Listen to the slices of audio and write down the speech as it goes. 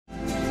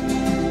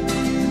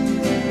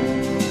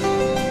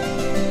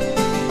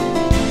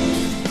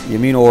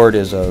Yemin Orde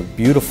is a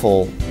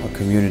beautiful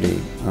community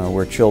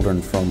where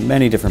children from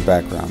many different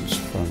backgrounds,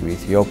 from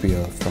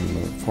Ethiopia, from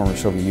the former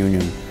Soviet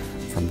Union,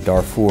 from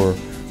Darfur,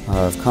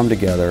 have come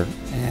together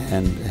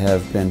and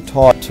have been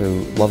taught to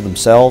love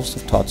themselves,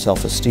 have taught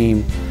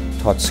self-esteem,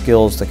 taught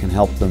skills that can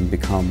help them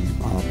become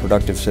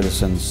productive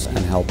citizens and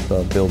help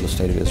build the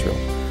State of Israel.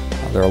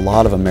 There are a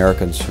lot of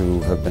Americans who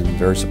have been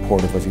very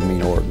supportive of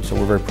Yemin Orde, so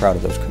we're very proud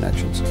of those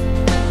connections.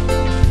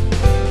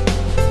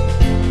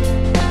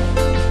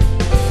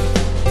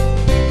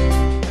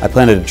 I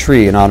planted a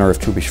tree in honor of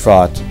Tu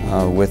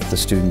B'Shvat with the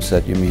students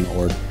at Yemin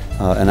Orde,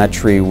 and that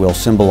tree will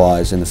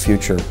symbolize in the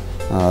future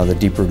the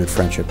deep-rooted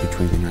friendship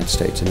between the United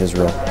States and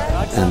Israel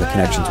and the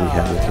connections we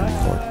have with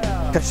Yemin Orde.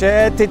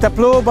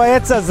 כשתטפלו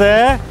בעץ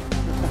הזה,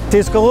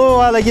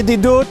 תזכרו על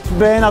הידידות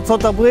בין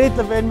ארצות הברית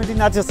לבין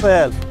מדינת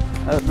ישראל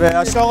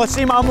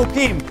והשורשים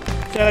העמוקים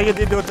של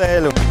הידידות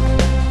האלו.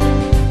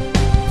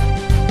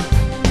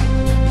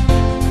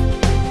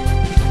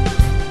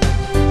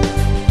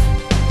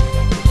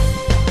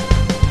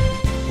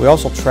 We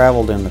also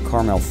traveled in the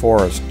Carmel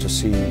Forest to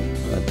see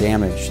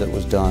damage that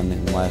was done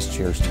in last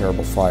year's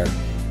terrible fire.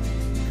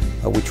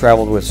 We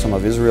traveled with some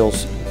of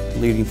Israel's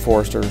leading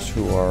foresters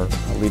who are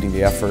leading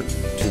the effort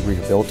to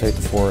rehabilitate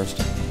the forest,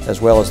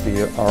 as well as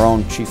our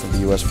own Chief of the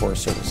U.S.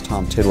 Forest Service,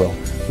 Tom Tidwell,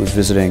 who's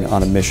visiting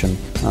on a mission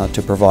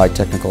to provide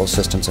technical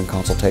assistance and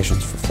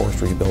consultations for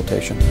forest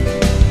rehabilitation.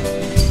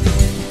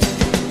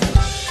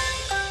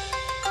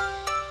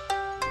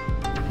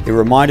 It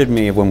reminded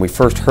me of when we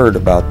first heard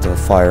about the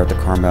fire at the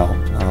Carmel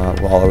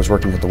while I was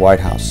working at the White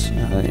House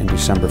in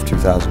December of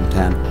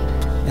 2010.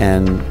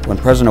 And when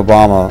President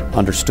Obama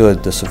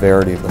understood the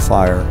severity of the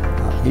fire,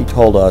 he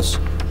told us,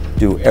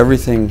 do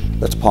everything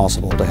that's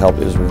possible to help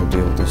Israel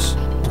deal with this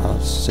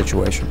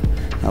situation.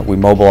 We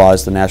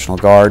mobilized the National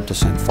Guard to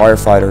send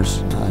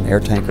firefighters and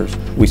air tankers.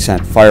 We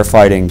sent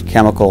firefighting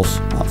chemicals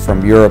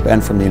from Europe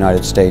and from the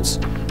United States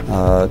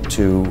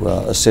to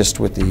assist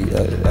with the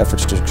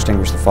efforts to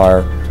extinguish the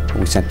fire.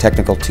 We sent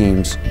technical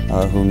teams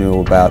who knew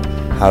about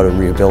how to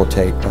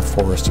rehabilitate a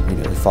forest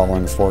immediately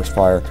following a forest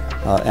fire,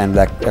 and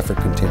that effort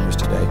continues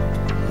today.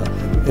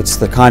 It's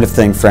the kind of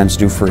thing friends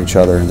do for each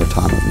other in their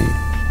time of need.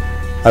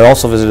 I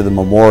also visited the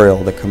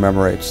memorial that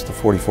commemorates the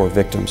 44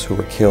 victims who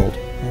were killed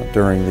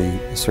during the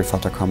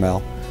Srifat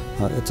Carmel.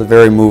 It's a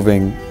very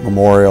moving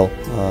memorial,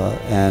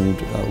 and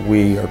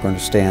we are going to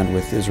stand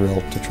with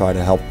Israel to try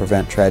to help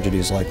prevent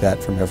tragedies like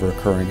that from ever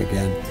occurring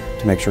again,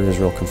 to make sure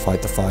Israel can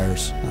fight the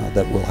fires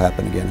that will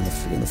happen again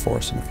in the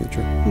forest in the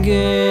future.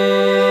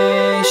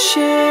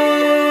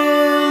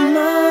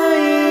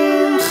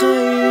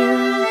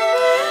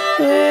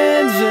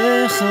 רד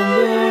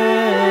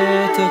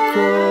וחבר את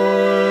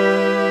הכל